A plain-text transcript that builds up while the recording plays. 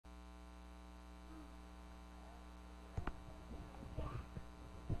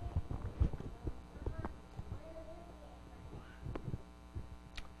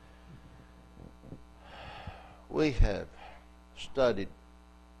We have studied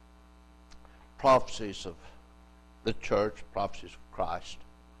prophecies of the church, prophecies of Christ.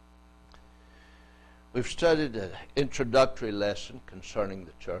 We've studied an introductory lesson concerning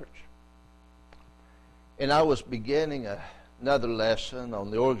the church. And I was beginning another lesson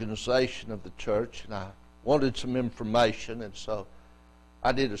on the organization of the church, and I wanted some information, and so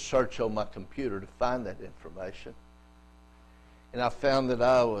I did a search on my computer to find that information. And I found that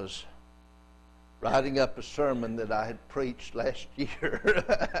I was writing up a sermon that I had preached last year.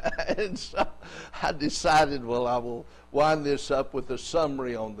 And so I decided, well, I will wind this up with a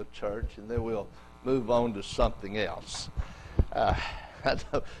summary on the church, and then we'll move on to something else. I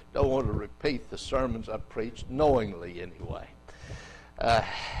don't want to repeat the sermons I preached, knowingly anyway.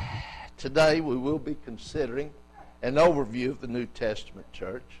 Today we will be considering an overview of the New Testament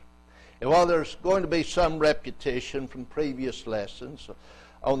church. And while there's going to be some repetition from previous lessons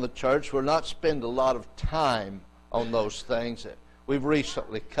on the church, we'll not spend a lot of time on those things that we've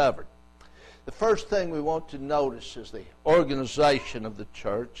recently covered. The first thing we want to notice is the organization of the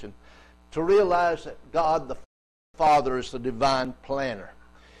church, and to realize that God the Father is the divine planner.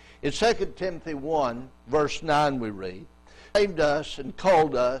 In 2 Timothy 1, verse 9 we read, "Saved us and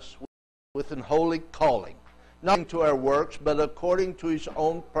called us with an holy calling, not according to our works, but according to his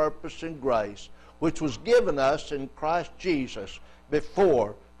own purpose and grace, which was given us in Christ Jesus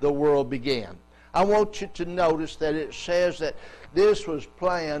before the world began." I want you to notice that it says that this was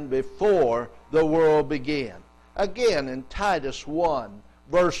planned before the world began. Again, in Titus 1,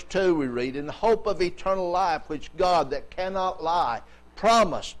 verse 2 we read, "In hope of eternal life, which God that cannot lie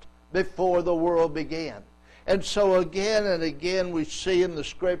promised before the world began." And so again and again we see in the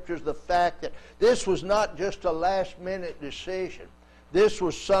Scriptures the fact that this was not just a last-minute decision. This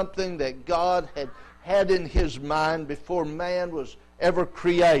was something that God had in his mind before man was ever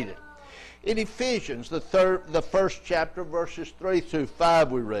created. In Ephesians, the first chapter, verses 3 through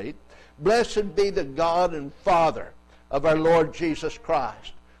 5 we read, "Blessed be the God and Father of our Lord Jesus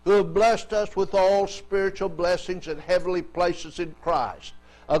Christ, who have blessed us with all spiritual blessings in heavenly places in Christ,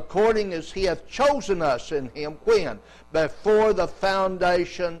 according as he hath chosen us in him," when? Before the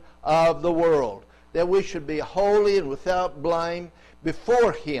foundation of the world, that we should be holy and without blame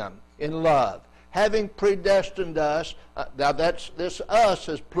before him in love, having predestined us, now this us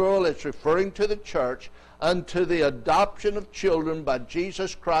is plural, it's referring to the church, unto the adoption of children by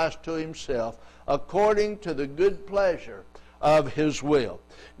Jesus Christ to himself, according to the good pleasure of his will.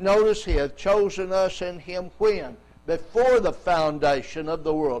 Notice he hath chosen us in him when? Before the foundation of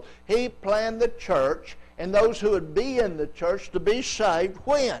the world. He planned the church and those who would be in the church to be saved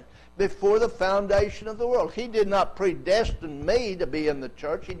when? Before the foundation of the world. He did not predestine me to be in the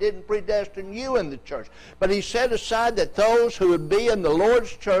church. He didn't predestine you in the church. But he set aside that those who would be in the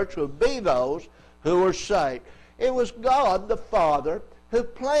Lord's church would be those who were saved. It was God the Father who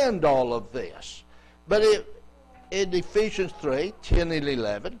planned all of this. But in Ephesians 3, 10 and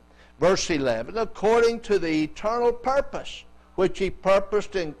 11, verse 11, "According to the eternal purpose which he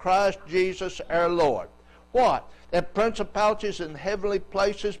purposed in Christ Jesus our Lord." What? That principalities in heavenly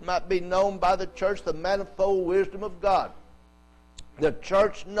places might be known by the church the manifold wisdom of God. The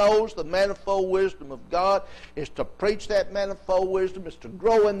church knows the manifold wisdom of God, is to preach that manifold wisdom, is to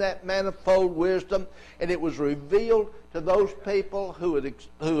grow in that manifold wisdom, and it was revealed to those people who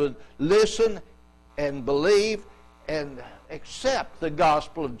would listen and believe and accept the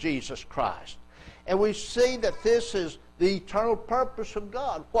gospel of Jesus Christ. And we see that this is the eternal purpose of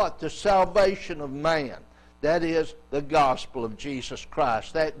God. What? The salvation of man. That is the gospel of Jesus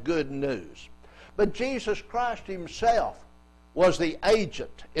Christ, that good news. But Jesus Christ himself was the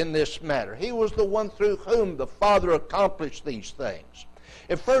agent in this matter. He was the one through whom the Father accomplished these things.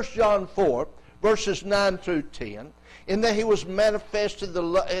 In 1 John 4, verses 9 through 10, in that he was manifested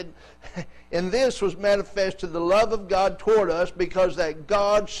in this was manifested the love of God toward us, because that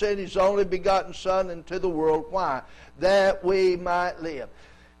God sent his only begotten Son into the world. Why? That we might live.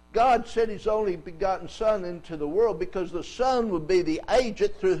 God sent his only begotten Son into the world because the Son would be the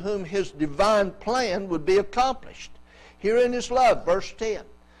agent through whom his divine plan would be accomplished. Herein is love, verse 10.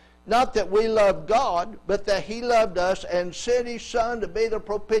 "Not that we loved God, but that he loved us and sent his Son to be the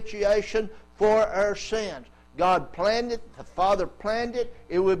propitiation for our sins." God planned it, the Father planned it,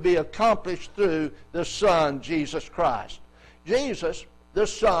 it would be accomplished through the Son, Jesus Christ. Jesus, the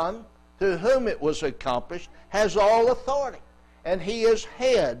Son, through whom it was accomplished, has all authority, and he is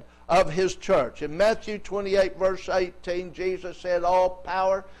head of his church. In Matthew 28, verse 18, Jesus said, "All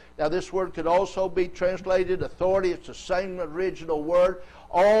power," now this word could also be translated authority, it's the same original word.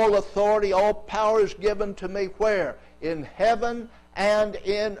 "All authority, all power is given to me," where? In heaven and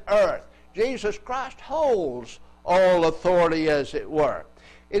in earth. Jesus Christ holds all authority, as it were.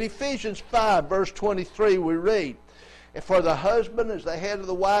 In Ephesians 5, verse 23, we read, "For the husband is the head of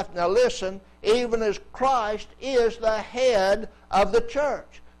the wife." Now listen, even as Christ is the head of the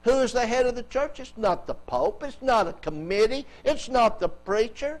church. Who is the head of the church? It's not the Pope. It's not a committee. It's not the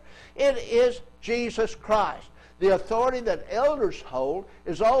preacher. It is Jesus Christ. The authority that elders hold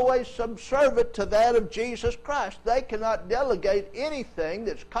is always subservient to that of Jesus Christ. They cannot delegate anything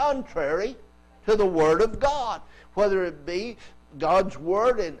that's contrary to the Word of God, whether it be God's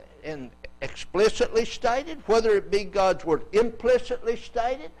Word in explicitly stated, whether it be God's Word implicitly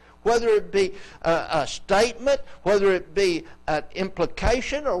stated, whether it be a statement, whether it be an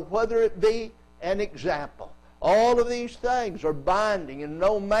implication, or whether it be an example. All of these things are binding, and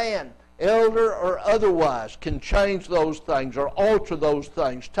no man, elder or otherwise, can change those things or alter those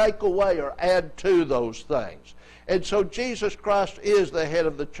things, take away or add to those things. And so Jesus Christ is the head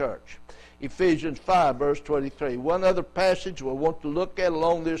of the church. Ephesians 5, verse 23. One other passage we'll want to look at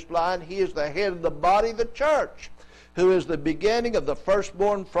along this line. He is the head of the body, the church, who is the beginning of the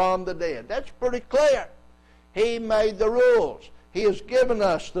firstborn from the dead. That's pretty clear. He made the rules. He has given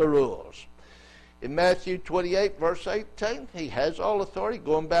us the rules. In Matthew 28, verse 18, he has all authority.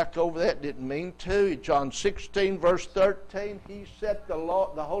 Going back over that, didn't mean to. In John 16, verse 13, he set the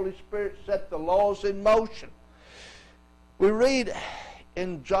law, the Holy Spirit set the laws in motion. We read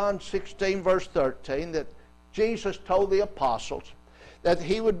in John 16, verse 13, that Jesus told the apostles that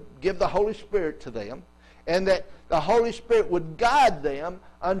he would give the Holy Spirit to them, and that the Holy Spirit would guide them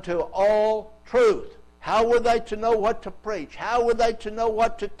unto all truth. How were they to know what to preach? How were they to know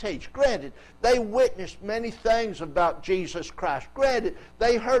what to teach? Granted, they witnessed many things about Jesus Christ. Granted,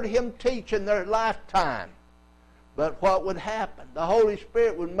 they heard him teach in their lifetime. But what would happen? The Holy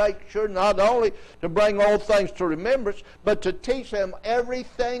Spirit would make sure not only to bring all things to remembrance, but to teach them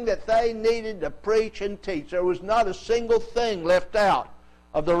everything that they needed to preach and teach. There was not a single thing left out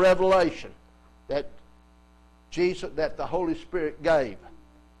of the revelation that the Holy Spirit gave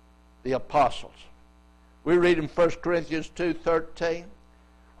the apostles. We read in 1 Corinthians 2:13,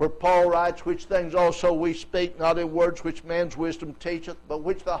 where Paul writes, "Which things also we speak, not in words which man's wisdom teacheth, but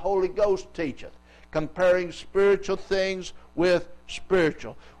which the Holy Ghost teacheth, comparing spiritual things with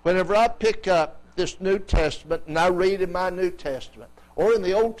spiritual." Whenever I pick up this New Testament and I read in my New Testament, or in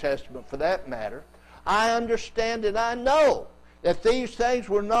the Old Testament for that matter, I understand and I know that these things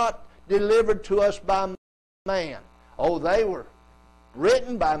were not delivered to us by man. Oh, they were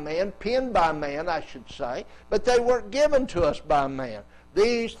written by man, penned by man, I should say, but they weren't given to us by man.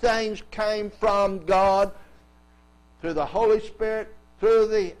 These things came from God through the Holy Spirit, through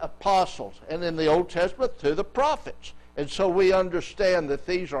the apostles, and in the Old Testament, through the prophets. And so we understand that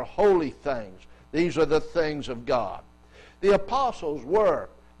these are holy things. These are the things of God. The apostles were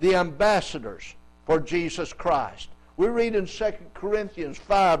the ambassadors for Jesus Christ. We read in 2 Corinthians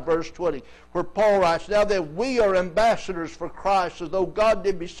 5, verse 20, where Paul writes, "Now that we are ambassadors for Christ, as though God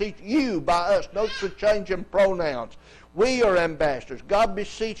did beseech you by us." Note the change in pronouns. We are ambassadors. God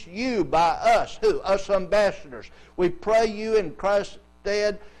beseeched you by us. Who? Us ambassadors. We pray you in Christ's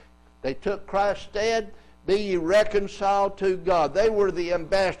stead. They took Christ's stead. Be ye reconciled to God. They were the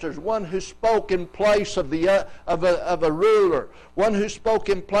ambassadors, one who spoke in place of a ruler, one who spoke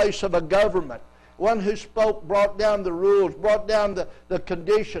in place of a government, one who spoke, brought down the rules, brought down the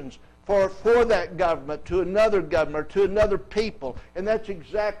conditions for that government to another people. And that's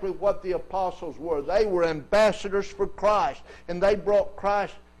exactly what the apostles were. They were ambassadors for Christ, and they brought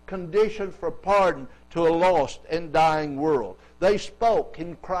Christ's conditions for pardon to a lost and dying world. They spoke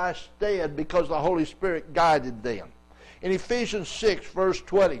in Christ's stead because the Holy Spirit guided them. In Ephesians 6, verse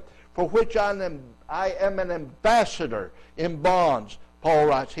 20, "For which I am an ambassador in bonds." Paul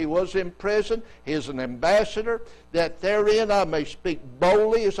writes, he was in prison. He is an ambassador, that therein I may speak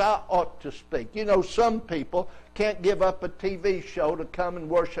boldly as I ought to speak. You know, some people can't give up a TV show to come and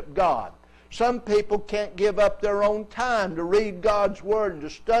worship God. Some people can't give up their own time to read God's Word and to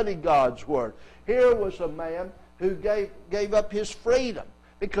study God's Word. Here was a man who gave up his freedom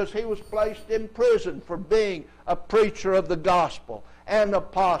because he was placed in prison for being a preacher of the gospel, an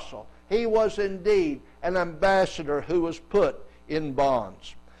apostle. He was indeed an ambassador who was put in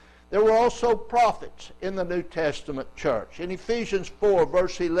bonds. There were also prophets in the New Testament church. In Ephesians 4,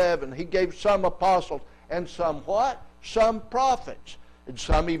 verse 11, he gave some apostles and some what? Some prophets, and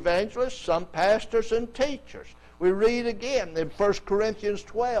some evangelists, some pastors and teachers. We read again in 1 Corinthians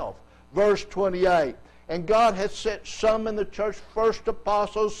 12, verse 28, "And God hath set some in the church, first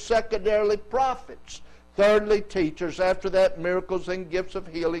apostles, secondarily prophets, thirdly teachers, after that miracles and gifts of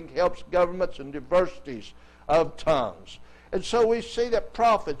healing, helps, governments, and diversities of tongues." And so we see that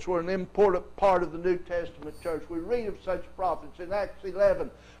prophets were an important part of the New Testament church. We read of such prophets in Acts 11,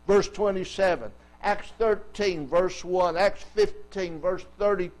 verse 27, Acts 13, verse 1, Acts 15, verse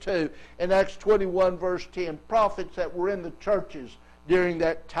 32, and Acts 21, verse 10. Prophets that were in the churches during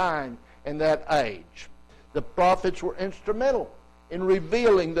that time and that age. The prophets were instrumental in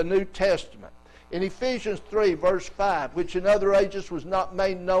revealing the New Testament. In Ephesians 3, verse 5, which in other ages was not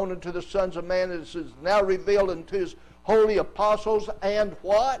made known unto the sons of man, as is now revealed unto his holy apostles and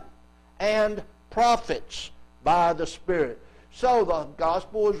what? And prophets by the Spirit. So the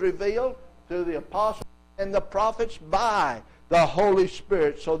gospel was revealed through the apostles and the prophets by the Holy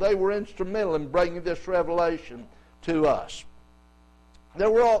Spirit. So they were instrumental in bringing this revelation to us.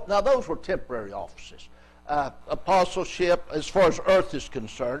 Now those were temporary offices. Apostleship, as far as earth is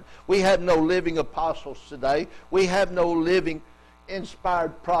concerned, we have no living apostles today. We have no living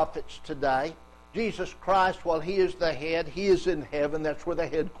inspired prophets today. Jesus Christ, while He is the head, He is in heaven. That's where the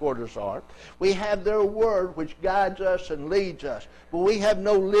headquarters are. We have their word which guides us and leads us. But we have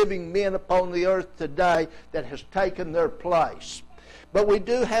no living men upon the earth today that has taken their place. But we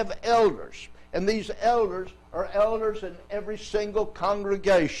do have elders. And these elders are elders in every single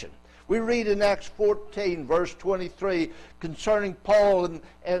congregation. We read in Acts 14, verse 23, concerning Paul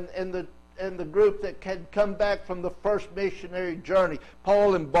and the group that had come back from the first missionary journey,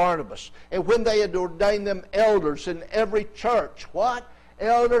 Paul and Barnabas. And when they had ordained them elders in every church, what?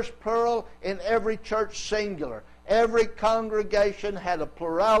 Elders, plural, in every church, singular. Every congregation had a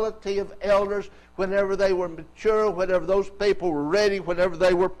plurality of elders whenever they were mature, whenever those people were ready, whenever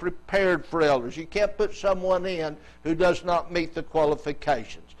they were prepared for elders. You can't put someone in who does not meet the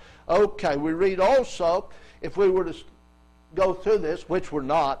qualifications. Okay, we read also, if we were to go through this, which we're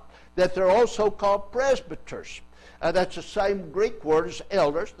not, that they're also called presbyters. That's the same Greek word as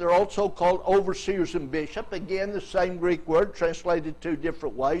elders. They're also called overseers and bishop. Again, the same Greek word translated two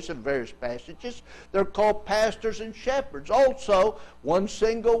different ways in various passages. They're called pastors and shepherds. Also, one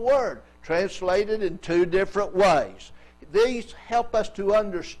single word translated in two different ways. These help us to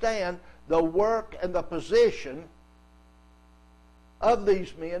understand the work and the position of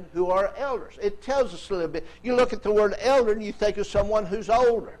these men who are elders. It tells us a little bit. You look at the word elder and you think of someone who's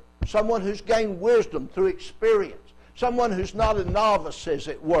older, someone who's gained wisdom through experience, someone who's not a novice, as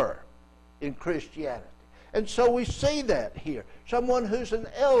it were, in Christianity. And so we see that here. Someone who's an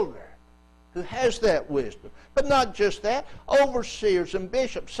elder, who has that wisdom. But not just that, overseers and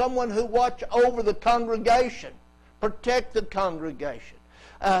bishops, someone who watch over the congregation, protect the congregation.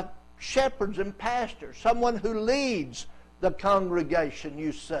 Shepherds and pastors, someone who leads the congregation,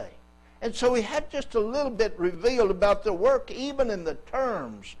 you say. And so we have just a little bit revealed about their work, even in the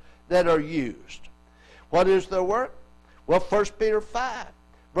terms that are used. What is their work? Well, 1 Peter 5,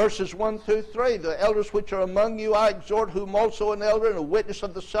 verses 1 through 3. The elders which are among you I exhort, whom also an elder and a witness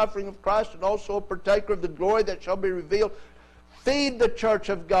of the suffering of Christ, and also a partaker of the glory that shall be revealed. Feed the church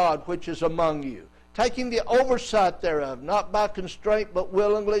of God which is among you, taking the oversight thereof, not by constraint, but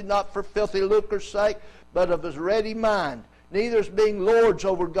willingly, not for filthy lucre's sake, but of his ready mind, neither as being lords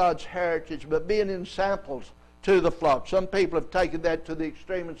over God's heritage, but being examples to the flock. Some people have taken that to the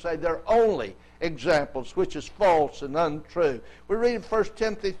extreme and say they're only examples, which is false and untrue. We read in 1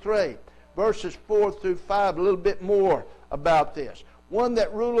 Timothy 3, verses 4 through 5, a little bit more about this. One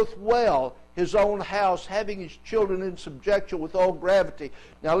that ruleth well his own house, having his children in subjection with all gravity.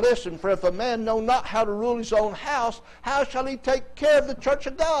 Now listen, for if a man know not how to rule his own house, how shall he take care of the church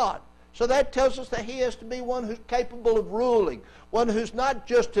of God? So that tells us that he has to be one who's capable of ruling, one who's not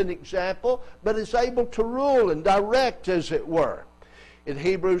just an example, but is able to rule and direct, as it were. In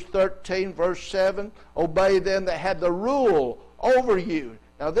Hebrews 13, verse 7, obey them that have the rule over you.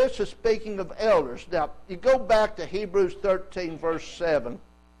 Now this is speaking of elders. Now you go back to Hebrews 13, verse 7,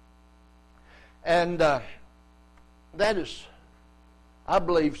 and that is, I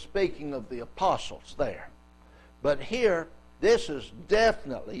believe, speaking of the apostles there. But here, this is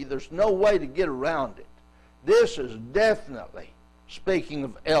definitely, there's no way to get around it. This is definitely speaking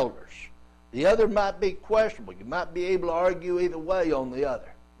of elders. The other might be questionable. You might be able to argue either way on the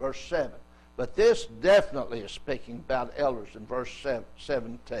other, verse 7. But this definitely is speaking about elders in verse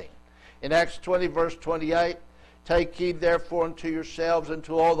 17. In Acts 20, verse 28, take heed therefore unto yourselves and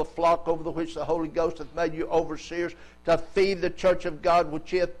to all the flock over the which the Holy Ghost hath made you overseers, to feed the church of God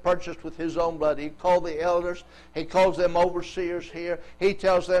which he hath purchased with his own blood. He called the elders, he calls them overseers here. He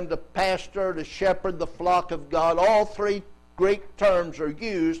tells them to pastor, to shepherd the flock of God. All three Greek terms are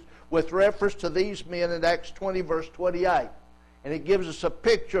used with reference to these men in Acts 20, verse 28. And it gives us a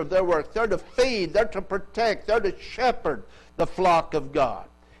picture of their work. They're to feed, they're to protect, they're to shepherd the flock of God.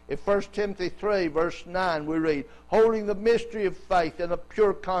 In 1 Timothy 3, verse 9, we read, holding the mystery of faith in a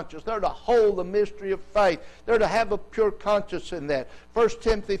pure conscience. They're to hold the mystery of faith. They're to have a pure conscience in that. 1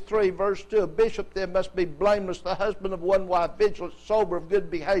 Timothy 3, verse 2, a bishop then must be blameless, the husband of one wife, vigilant, sober, of good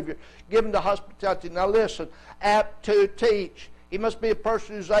behavior, given to hospitality. Now listen, apt to teach. He must be a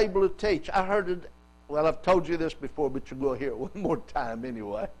person who's able to teach. I heard it, well, I've told you this before, but you'll go hear it one more time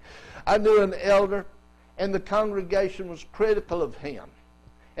anyway. I knew an elder, and the congregation was critical of him.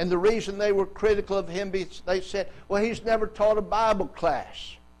 And the reason they were critical of him, they said, well, he's never taught a Bible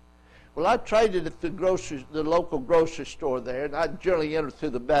class. Well, I traded at the local grocery store there, and I generally enter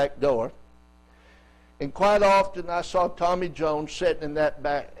through the back door. And quite often I saw Tommy Jones sitting in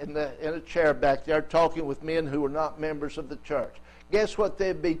a chair back there talking with men who were not members of the church. Guess what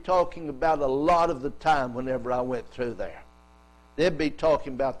they'd be talking about a lot of the time whenever I went through there? They'd be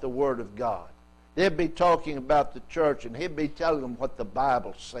talking about the Word of God. They'd be talking about the church, and he'd be telling them what the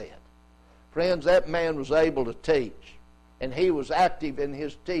Bible said. Friends, that man was able to teach, and he was active in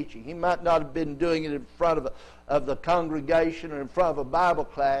his teaching. He might not have been doing it in front of the congregation or in front of a Bible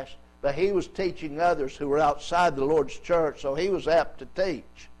class, but he was teaching others who were outside the Lord's church, so he was apt to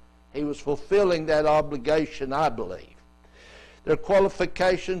teach. He was fulfilling that obligation, I believe. Their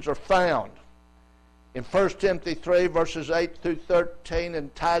qualifications are found in 1 Timothy 3, verses 8 through 13,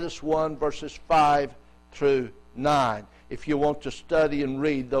 and Titus 1, verses 5 through 9, if you want to study and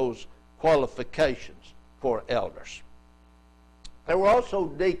read those qualifications for elders. There were also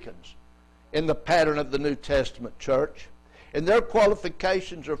deacons in the pattern of the New Testament church, and their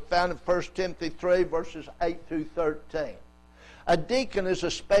qualifications are found in 1 Timothy 3, verses 8 through 13. A deacon is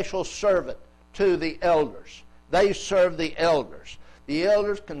a special servant to the elders. They serve the elders. The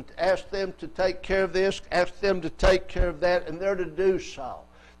elders can ask them to take care of this, ask them to take care of that, and they're to do so.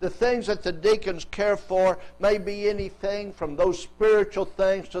 The things that the deacons care for may be anything from those spiritual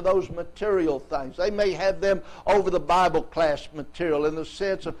things to those material things. They may have them over the Bible class material in the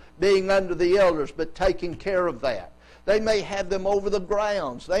sense of being under the elders, but taking care of that. They may have them over the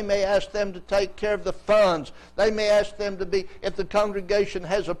grounds. They may ask them to take care of the funds. They may ask them to be, if the congregation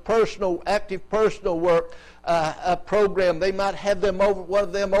has a active personal work a program, they might have them over, one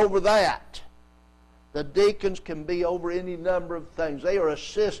of them over that. The deacons can be over any number of things. They are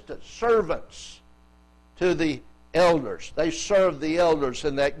assistants, servants to the elders. They serve the elders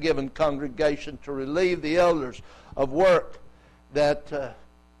in that given congregation to relieve the elders of work that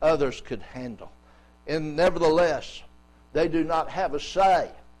others could handle. And nevertheless, they do not have a say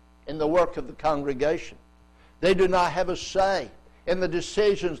in the work of the congregation. They do not have a say in the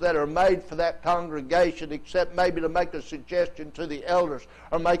decisions that are made for that congregation, except maybe to make a suggestion to the elders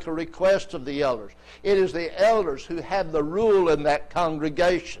or make a request of the elders. It is the elders who have the rule in that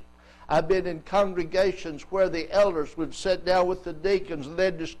congregation. I've been in congregations where the elders would sit down with the deacons and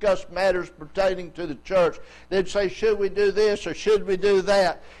they'd discuss matters pertaining to the church. They'd say, should we do this or should we do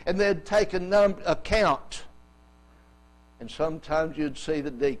that? And they'd take account. And sometimes you'd see the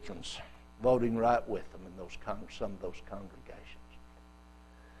deacons voting right with them in some of those congregations.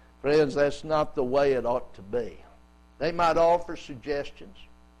 Friends, that's not the way it ought to be. They might offer suggestions,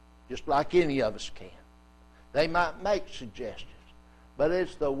 just like any of us can. They might make suggestions. But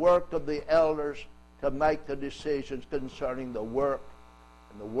it's the work of the elders to make the decisions concerning the work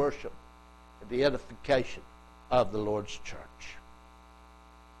and the worship and the edification of the Lord's church.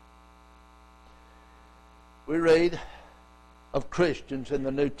 We read of Christians in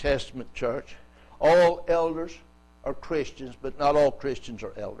the New Testament church. All elders are Christians, but not all Christians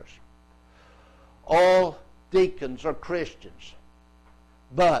are elders. All deacons are Christians,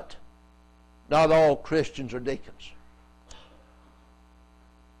 but not all Christians are deacons.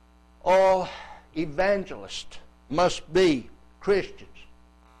 All evangelists must be Christians,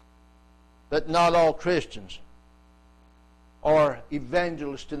 but not all Christians are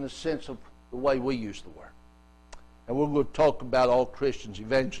evangelists in the sense of the way we use the word. And we're going to talk about all Christians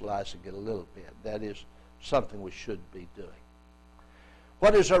evangelizing it a little bit. That is something we should be doing.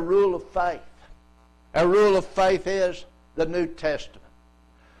 What is our rule of faith? Our rule of faith is the New Testament.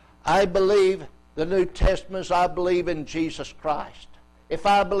 I believe the New Testament is I believe in Jesus Christ. If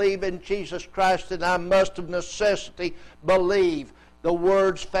I believe in Jesus Christ, then I must of necessity believe the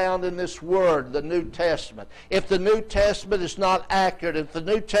words found in this word, the New Testament. If the New Testament is not accurate, if the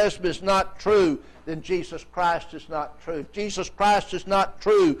New Testament is not true, then Jesus Christ is not true. If Jesus Christ is not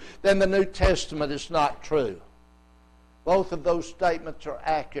true, then the New Testament is not true. Both of those statements are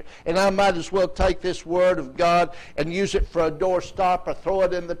accurate. And I might as well take this Word of God and use it for a doorstop or throw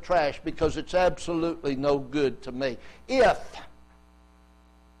it in the trash because it's absolutely no good to me if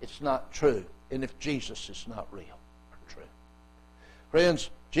it's not true and if Jesus is not real or true. Friends,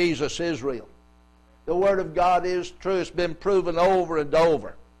 Jesus is real. The Word of God is true. It's been proven over and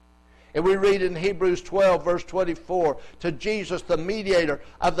over. And we read in Hebrews 12, verse 24, to Jesus, the mediator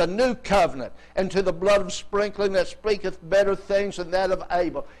of the new covenant, and to the blood of sprinkling that speaketh better things than that of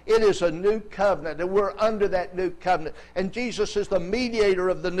Abel. It is a new covenant, and we're under that new covenant. And Jesus is the mediator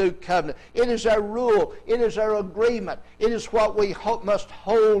of the new covenant. It is our rule. It is our agreement. It is what we must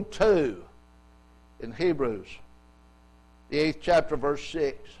hold to. In Hebrews, the 8th chapter, verse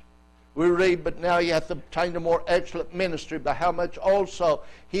 6. We read, but now you hath obtained a more excellent ministry, by how much also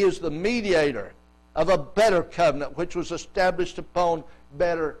he is the mediator of a better covenant, which was established upon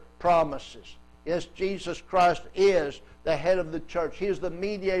better promises. Yes, Jesus Christ is the head of the church. He is the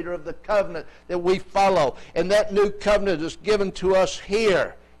mediator of the covenant that we follow. And that new covenant is given to us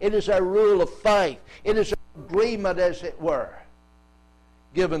here. It is our rule of faith. It is an agreement, as it were,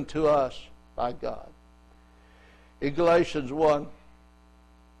 given to us by God. In Galatians 1,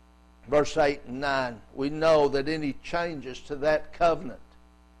 verse 8 and 9, we know that any changes to that covenant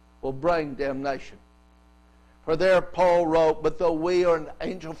will bring damnation. For there Paul wrote, but though we or an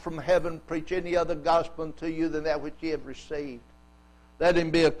angel from heaven preach any other gospel unto you than that which ye have received, let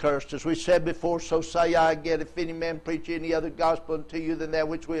him be accursed. As we said before, so say I again, if any man preach any other gospel unto you than that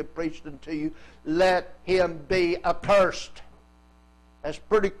which we have preached unto you, let him be accursed. That's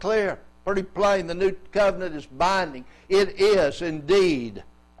pretty clear, pretty plain. The new covenant is binding. It is indeed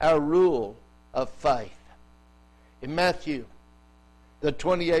our rule of faith. In Matthew, the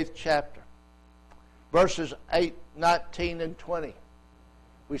 28th chapter, verses 8, 19, and 20,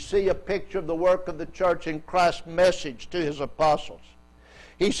 we see a picture of the work of the church in Christ's message to his apostles.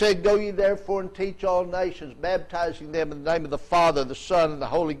 He said, go ye therefore and teach all nations, baptizing them in the name of the Father, the Son, and the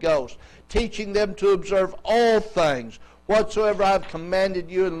Holy Ghost, teaching them to observe all things whatsoever I have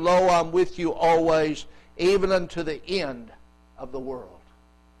commanded you, and lo, I'm with you always, even unto the end of the world.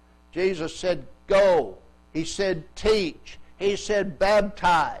 Jesus said, go. He said, teach. He said,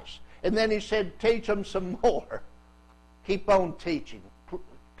 baptize. And then he said, teach them some more. Keep on teaching.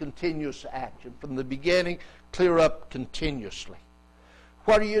 Continuous action. From the beginning, clear up continuously.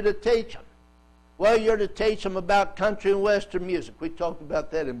 What are you to teach them? Well, you're to teach them about country and western music. We talked about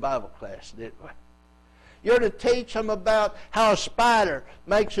that in Bible class, didn't we? You're to teach them about how a spider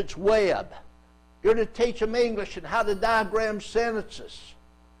makes its web. You're to teach them English and how to diagram sentences.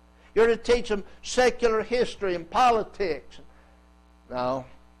 You're to teach them secular history and politics. No.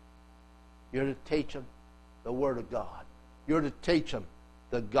 You're to teach them the Word of God. You're to teach them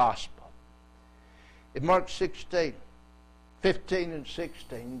the gospel. In Mark 16, 15 and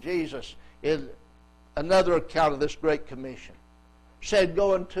 16, Jesus, in another account of this great commission, said,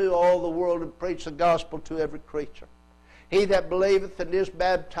 go into all the world and preach the gospel to every creature. He that believeth and is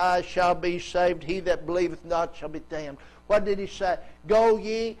baptized shall be saved. He that believeth not shall be damned. What did he say? Go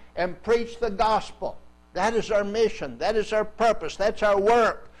ye and preach the gospel. That is our mission. That is our purpose. That's our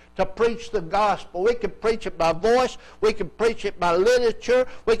work, to preach the gospel. We can preach it by voice. We can preach it by literature.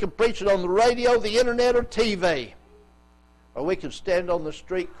 We can preach it on the radio, the internet, or TV. Or we can stand on the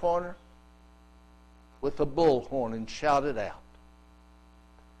street corner with a bullhorn and shout it out.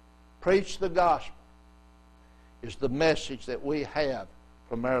 Preach the gospel is the message that we have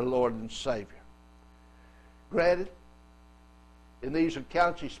from our Lord and Savior. Granted, in these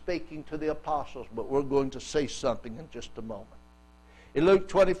accounts he's speaking to the apostles, but we're going to see something in just a moment. In Luke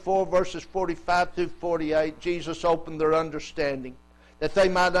 24, verses 45 through 48, Jesus opened their understanding, that they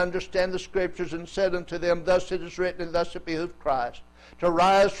might understand the Scriptures, and said unto them, thus it is written, and thus it behooved Christ, to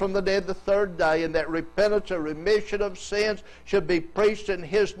rise from the dead the third day, and that repentance and remission of sins should be preached in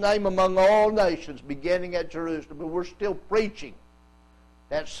his name among all nations, beginning at Jerusalem. But we're still preaching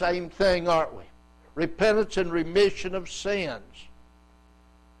that same thing, aren't we? Repentance and remission of sins.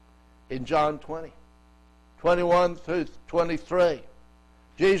 In John 20, 21 through 23,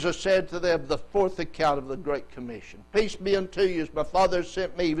 Jesus said to them, the fourth account of the Great Commission, peace be unto you, as my Father has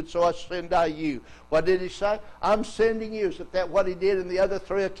sent me, even so I send I you. What did he say? I'm sending you. Is that what he did in the other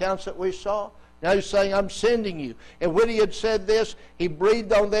three accounts that we saw? Now he's saying, I'm sending you. And when he had said this, he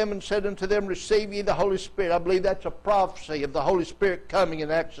breathed on them and said unto them, receive ye the Holy Spirit. I believe that's a prophecy of the Holy Spirit coming in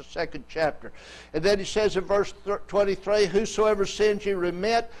Acts the 2nd chapter. And then he says in verse 23, whosoever sins ye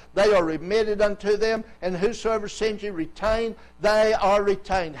remit, they are remitted unto them. And whosoever sins ye retain, they are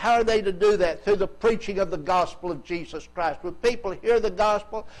retained. How are they to do that? Through the preaching of the gospel of Jesus Christ. When people hear the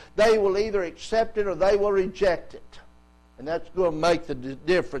gospel, they will either accept it or they will reject it. And that's going to make the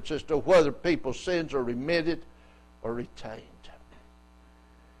difference as to whether people's sins are remitted or retained.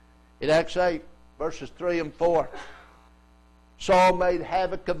 In Acts 8, verses 3 and 4, Saul made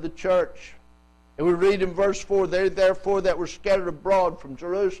havoc of the church. And we read in verse 4, "They therefore that were scattered abroad from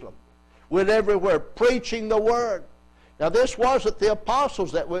Jerusalem went everywhere preaching the word." Now this wasn't the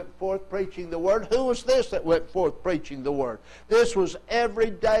apostles that went forth preaching the word. Who was this that went forth preaching the word? This was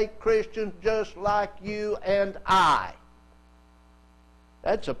everyday Christians just like you and I.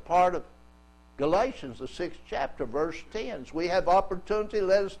 That's a part of Galatians, the 6th chapter, verse 10. "We have opportunity,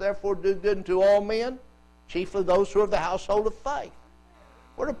 let us therefore do good unto all men, chiefly those who are of the household of faith."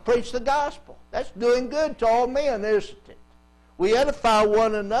 We're to preach the gospel. That's doing good to all men, isn't it? We edify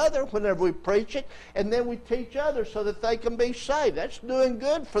one another whenever we preach it, and then we teach others so that they can be saved. That's doing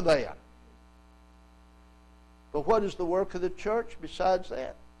good for them. But what is the work of the church besides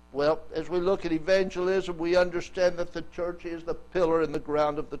that? Well, as we look at evangelism, we understand that the church is the pillar and the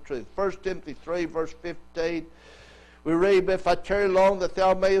ground of the truth. 1 Timothy 3, verse 15, we read, "If I tarry long, that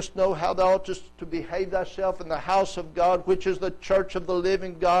thou mayest know how thou oughtest to behave thyself in the house of God, which is the church of the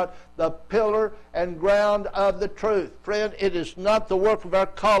living God, the pillar and ground of the truth." Friend, it is not the work of our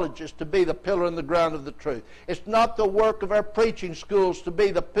colleges to be the pillar and the ground of the truth. It's not the work of our preaching schools to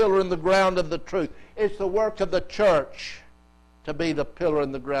be the pillar and the ground of the truth. It's the work of the church to be the pillar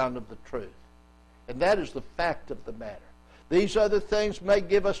and the ground of the truth. And that is the fact of the matter. These other things may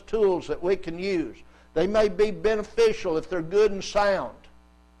give us tools that we can use. They may be beneficial if they're good and sound.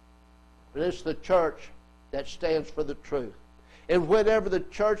 But it's the church that stands for the truth. And whenever the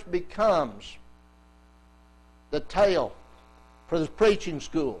church becomes the tail for the preaching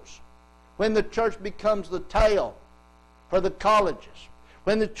schools, when the church becomes the tail for the colleges,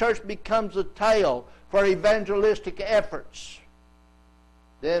 when the church becomes the tail for evangelistic efforts,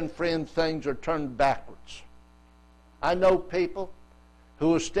 then, friend, things are turned backwards. I know people who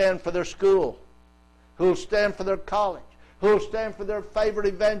will stand for their school, who will stand for their college, who will stand for their favorite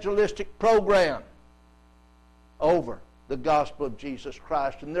evangelistic program over the gospel of Jesus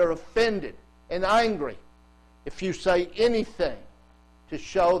Christ. And they're offended and angry if you say anything to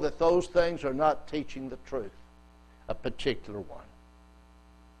show that those things are not teaching the truth, a particular one.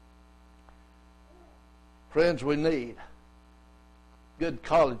 Friends, we need good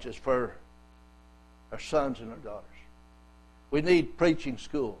colleges for our sons and our daughters. We need preaching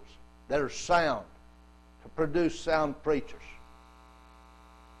schools that are sound, to produce sound preachers.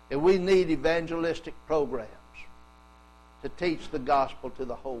 And we need evangelistic programs to teach the gospel to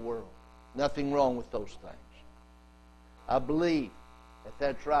the whole world. Nothing wrong with those things. I believe that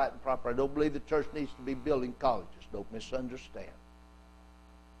that's right and proper. I don't believe the church needs to be building colleges. Don't misunderstand.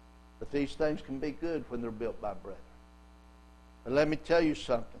 But these things can be good when they're built by brethren. But let me tell you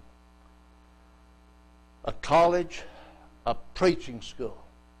something. A college, a preaching school,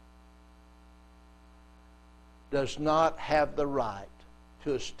 does not have the right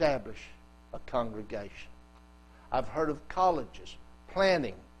to establish a congregation. I've heard of colleges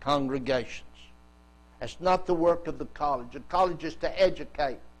planning congregations. That's not the work of the college. The college is to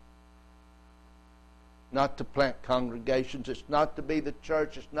educate, not to plant congregations. It's not to be the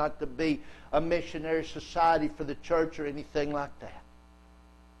church. It's not to be a missionary society for the church or anything like that.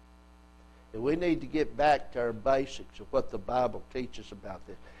 And we need to get back to our basics of what the Bible teaches about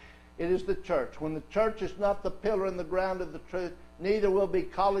this. It is the church. When the church is not the pillar and the ground of the truth, neither will be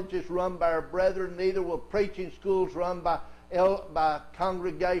colleges run by our brethren, neither will preaching schools run by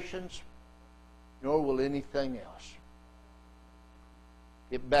congregations, nor will anything else.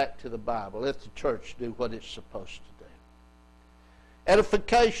 Get back to the Bible. Let the church do what it's supposed to do.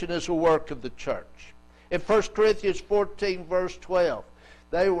 Edification is a work of the church. In 1 Corinthians 14, verse 12,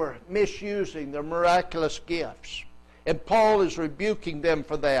 they were misusing their miraculous gifts. And Paul is rebuking them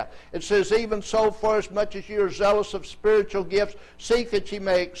for that. It says, "Even so, for as much as you are zealous of spiritual gifts, seek that ye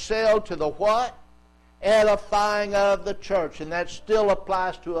may excel to the" what? Edifying of the church. And that still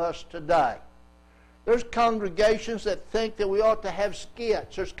applies to us today. There's congregations that think that we ought to have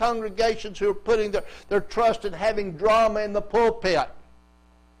skits. There's congregations who are putting their trust in having drama in the pulpit.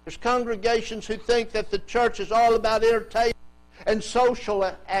 There's congregations who think that the church is all about entertainment and social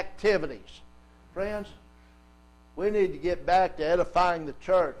activities. Friends, we need to get back to edifying the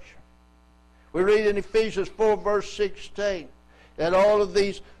church. We read in Ephesians 4, verse 16, that all of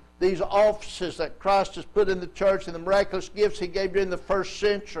these offices that Christ has put in the church and the miraculous gifts He gave during the first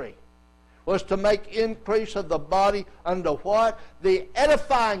century was to make increase of the body unto what? The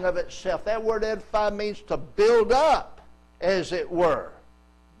edifying of itself. That word edify means to build up, as it were.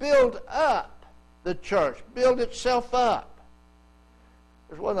 Build up the church. Build itself up.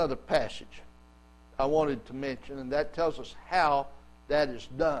 There's one other passage I wanted to mention, and that tells us how that is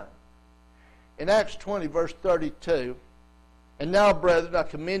done. In Acts 20, verse 32, "And now, brethren, I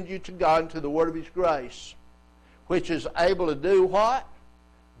commend you to God and to the word of His grace, which is able to do" what?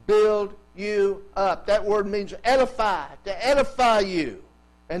 Build you up. That word means edify, to edify you,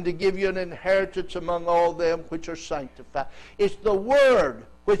 and to give you an inheritance among all them which are sanctified. It's the Word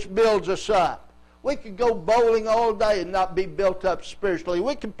which builds us up. We could go bowling all day and not be built up spiritually.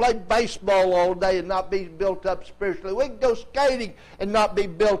 We could play baseball all day and not be built up spiritually. We could go skating and not be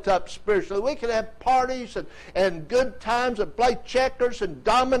built up spiritually. We could have parties and good times and play checkers and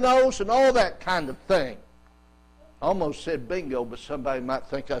dominoes and all that kind of thing. I almost said bingo, but somebody might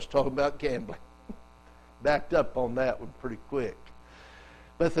think I was talking about gambling. Backed up on that one pretty quick.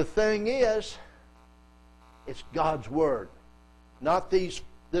 But the thing is, it's God's Word, not this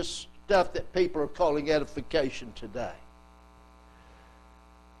stuff that people are calling edification today.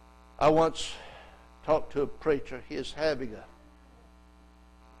 I once talked to a preacher.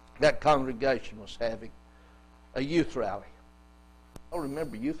 That congregation was having a youth rally. I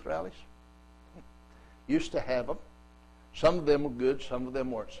remember youth rallies. Used to have them. Some of them were good, some of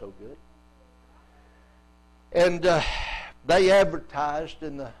them weren't so good. And they advertised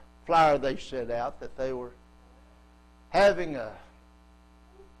in the flyer they sent out that they were having a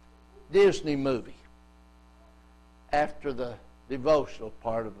Disney movie after the devotional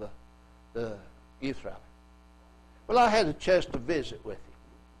part of the youth rally. Well, I had a chance to visit with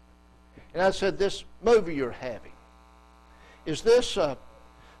him. And I said, this movie you're having, is this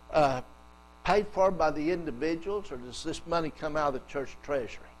paid for by the individuals, or does this money come out of the church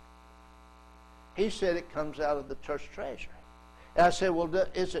treasury? He said it comes out of the church treasury. And I said, well,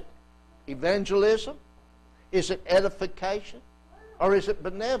 is it evangelism? Is it edification? Or is it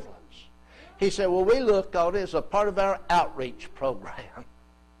benevolence? He said, well, we look on it as a part of our outreach program.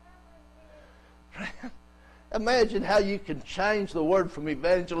 Imagine how you can change the word from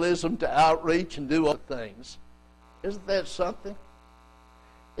evangelism to outreach and do other things. Isn't that something?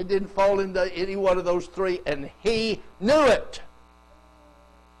 It didn't fall into any one of those three, and he knew it.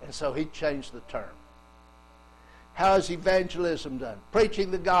 And so he changed the term. How is evangelism done? Preaching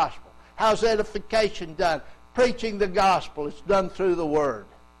the gospel. How's edification done? Preaching the gospel. It's done through the Word.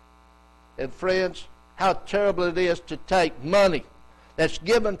 And friends, how terrible it is to take money that's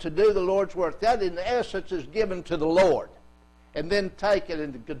given to do the Lord's work. That in essence is given to the Lord. And then take it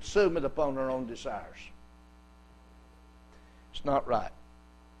and to consume it upon our own desires. It's not right.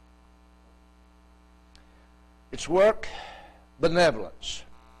 It's work, benevolence.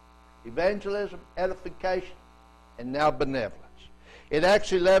 Evangelism, edification, and now benevolence. In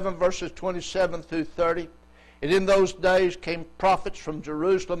Acts 11, verses 27 through 30, and in those days came prophets from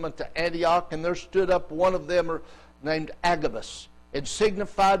Jerusalem unto Antioch, and there stood up one of them named Agabus, and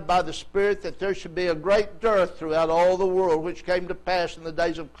signified by the Spirit that there should be a great dearth throughout all the world, which came to pass in the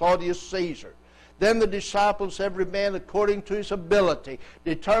days of Claudius Caesar. Then the disciples, every man according to his ability,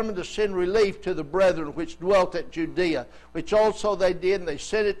 determined to send relief to the brethren which dwelt at Judea, which also they did, and they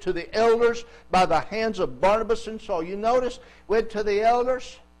sent it to the elders by the hands of Barnabas and Saul. You notice, went to the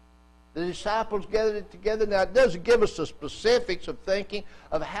elders, the disciples gathered it together. Now, it doesn't give us the specifics of thinking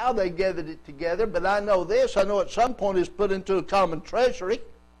of how they gathered it together, but I know this. I know at some point it's put into a common treasury.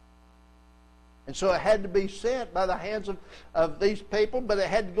 And so it had to be sent by the hands of these people, but it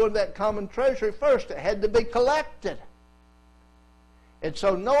had to go to that common treasury first. It had to be collected. And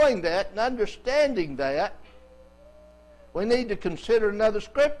so knowing that and understanding that, we need to consider another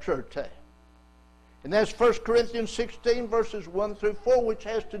scripture or two. And that's 1 Corinthians 16, verses 1 through 4, which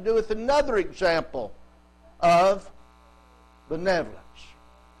has to do with another example of benevolence.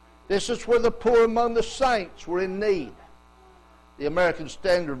 This is where the poor among the saints were in need. The American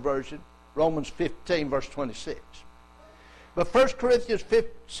Standard Version, Romans 15, verse 26. But 1 Corinthians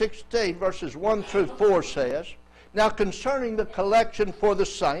 16, verses 1 through 4 says, now concerning the collection for the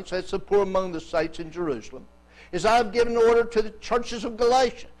saints, that's the poor among the saints in Jerusalem, is I have given order to the churches of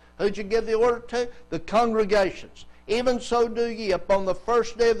Galatia. Who'd you give the order to? The congregations. Even so do ye, upon the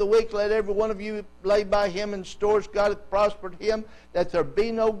first day of the week, let every one of you lay by him in stores, God hath prospered him, that there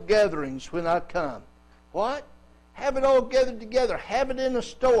be no gatherings when I come. What? Have it all gathered together. Have it in a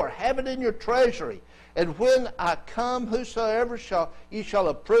store. Have it in your treasury. And when I come, whosoever ye shall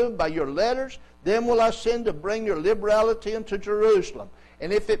approve by your letters, then will I send to bring your liberality into Jerusalem.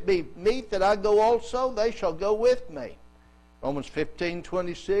 And if it be meet that I go also, they shall go with me. Romans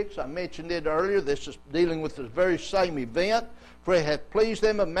 15:26, I mentioned it earlier. This is dealing with the very same event. For it hath pleased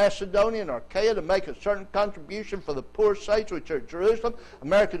them of Macedonia and Achaia to make a certain contribution for the poor saints which are at Jerusalem.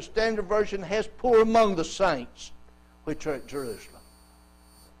 American Standard Version has poor among the saints which are at Jerusalem.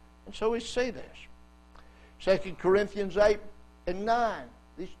 And so we see this. 2 Corinthians 8 and 9.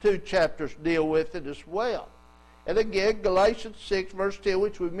 These two chapters deal with it as well. And again, Galatians 6, verse 10,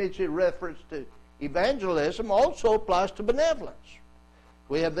 which we mentioned in reference to evangelism, also applies to benevolence.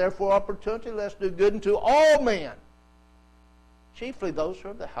 We have therefore opportunity, let's do good unto all men, chiefly those who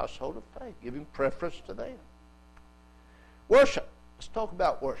are of the household of faith, giving preference to them. Worship. Let's talk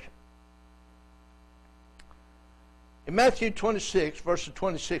about worship. In Matthew 26, verses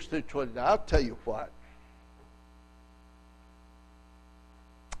 26 through 29, I'll tell you what.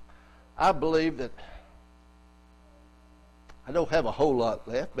 I believe that I don't have a whole lot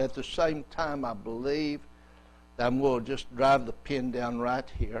left, but at the same time I believe that I'm going to just drive the pen down right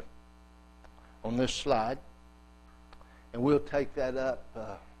here on this slide, and we'll take that up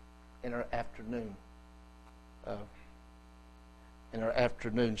in our afternoon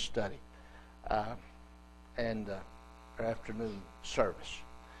study and our afternoon service.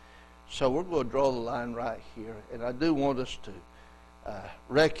 So we're going to draw the line right here, and I do want us to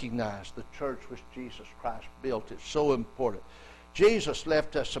recognize the church which Jesus Christ built. It's so important. Jesus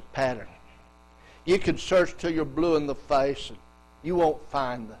left us a pattern. You can search till you're blue in the face, and you won't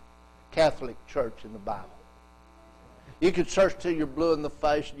find the Catholic Church in the Bible. You can search till you're blue in the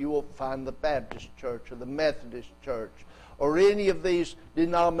face, and you won't find the Baptist Church or the Methodist Church or any of these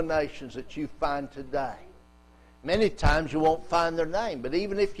denominations that you find today. Many times you won't find their name, but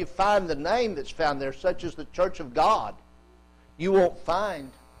even if you find the name that's found there, such as the Church of God, you won't find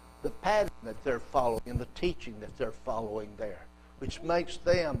the pattern that they're following and the teaching that they're following there, which makes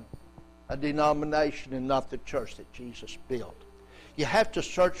them a denomination and not the church that Jesus built. You have to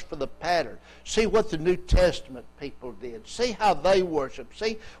search for the pattern. See what the New Testament people did. See how they worshiped.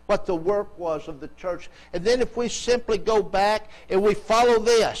 See what the work was of the church. And then if we simply go back and we follow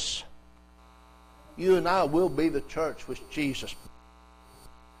this, you and I will be the church which Jesus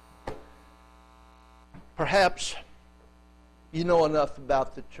built. Perhaps you know enough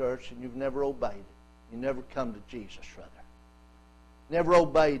about the church and you've never obeyed it. You never come to Jesus, rather. Never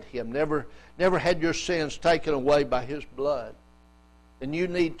obeyed Him. Never had your sins taken away by His blood. And you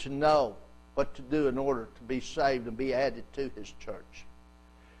need to know what to do in order to be saved and be added to His church.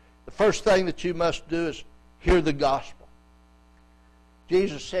 The first thing that you must do is hear the gospel.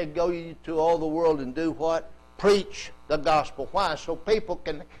 Jesus said, go ye to all the world and do what? Preach the gospel. Why? So people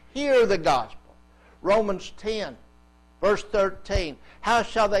can hear the gospel. Romans 10, verse 13. How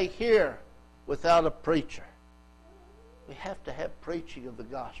shall they hear without a preacher? We have to have preaching of the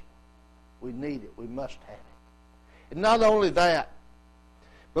gospel. We need it. We must have it. And not only that,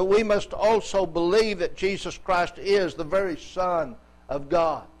 but we must also believe that Jesus Christ is the very Son of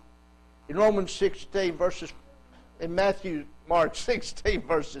God. In Romans 16, Mark 16,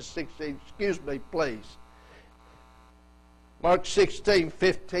 verses 16, excuse me, please. Mark 16,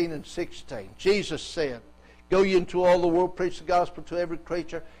 15, and 16. Jesus said, go ye into all the world, preach the gospel to every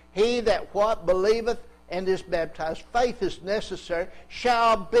creature. He that what believeth and is baptized, faith is necessary,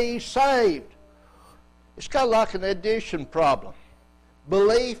 shall be saved. It's kind of like an addition problem.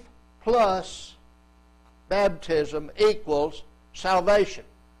 Belief plus baptism equals salvation.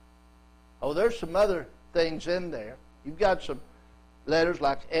 Oh, there's some other things in there. You've got some letters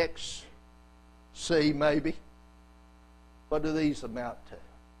like X, C maybe. What do these amount to?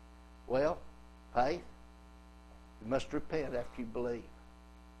 Well, faith. You must repent after you believe.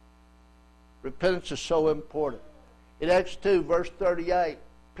 Repentance is so important. In Acts 2, verse 38,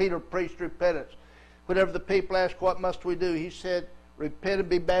 Peter preached repentance. Whenever the people asked, what must we do? He said, repent and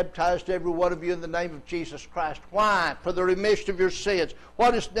be baptized, every one of you, in the name of Jesus Christ. Why? For the remission of your sins.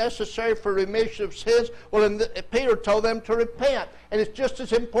 What is necessary for remission of sins? Well, Peter told them to repent. And it's just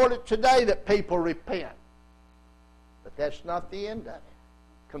as important today that people repent. But that's not the end of it.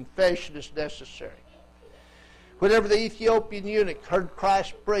 Confession is necessary. Whenever the Ethiopian eunuch heard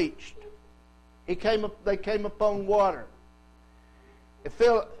Christ preached, they came upon water. And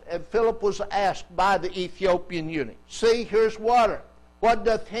Philip was asked by the Ethiopian eunuch, see, here's water. What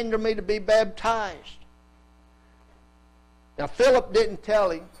doth hinder me to be baptized? Now, Philip didn't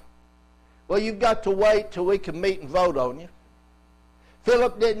tell him, well, you've got to wait till we can meet and vote on you.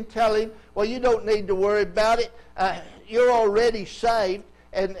 Philip didn't tell him, well, you don't need to worry about it. You're already saved,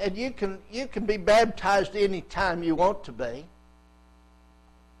 and you can be baptized any time you want to be.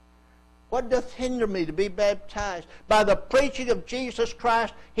 What doth hinder me to be baptized? By the preaching of Jesus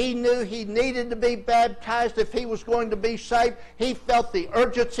Christ, he knew he needed to be baptized if he was going to be saved. He felt the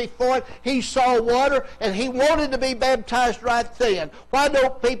urgency for it. He saw water, and he wanted to be baptized right then. Why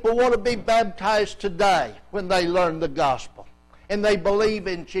don't people want to be baptized today when they learn the gospel and they believe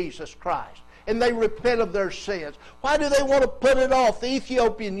in Jesus Christ and they repent of their sins? Why do they want to put it off? The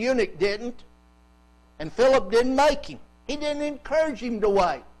Ethiopian eunuch didn't, and Philip didn't make him. He didn't encourage him to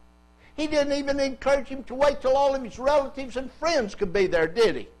wait. He didn't even encourage him to wait till all of his relatives and friends could be there,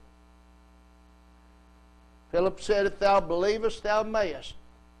 did he? Philip said, if thou believest, thou mayest.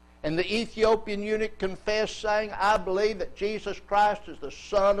 And the Ethiopian eunuch confessed, saying, I believe that Jesus Christ is the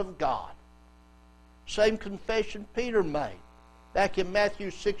Son of God. Same confession Peter made back in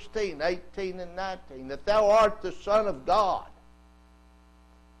Matthew 16, 18, and 19, that thou art the Son of God.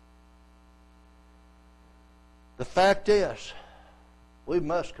 The fact is, we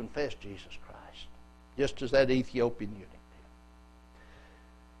must confess Jesus Christ, just as that Ethiopian eunuch did.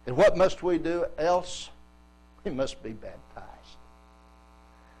 And what must we do else? We must be baptized.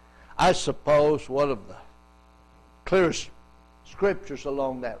 I suppose one of the clearest scriptures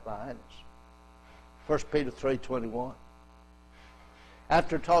along that line is 1 Peter 3:21.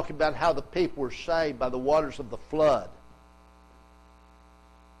 After talking about how the people were saved by the waters of the flood,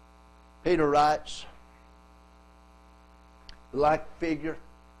 Peter writes, like figure,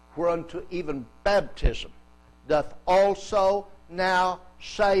 whereunto even baptism doth also now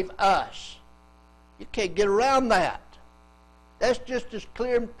save us. You can't get around that. That's just as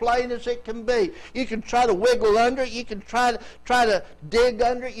clear and plain as it can be. You can try to wiggle under it. You can try to dig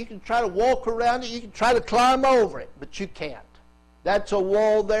under it. You can try to walk around it. You can try to climb over it, but you can't. That's a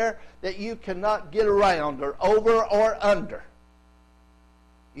wall there that you cannot get around or over or under.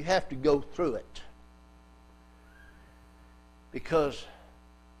 You have to go through it. Because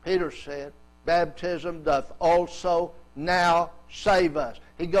Peter said, baptism doth also now save us.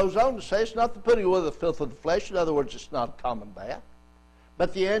 He goes on to say it's not the putting away the filth of the flesh. In other words, it's not a common bath,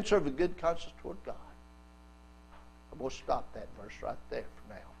 but the answer of a good conscience toward God. I'm going to stop that verse right there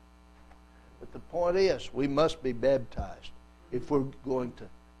for now. But the point is, we must be baptized if we're going to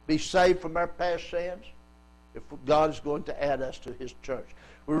be saved from our past sins, if God is going to add us to His church.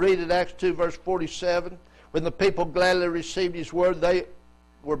 We read in Acts 2, verse 47, when the people gladly received His word, they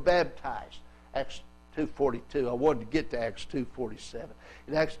were baptized. Acts 2:42. I wanted to get to Acts 2:47.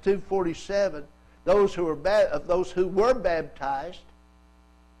 In Acts 2:47, those who were baptized,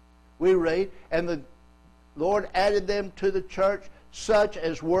 we read, and the Lord added them to the church, such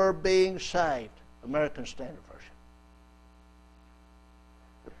as were being saved. American Standard Version.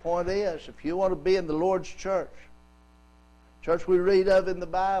 The point is, if you want to be in the Lord's church we read of in the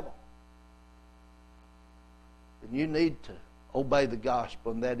Bible, then you need to obey the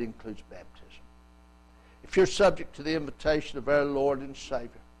gospel, and that includes baptism. If you're subject to the invitation of our Lord and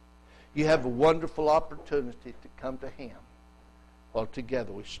Savior, you have a wonderful opportunity to come to Him while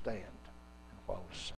together we stand and while we sing.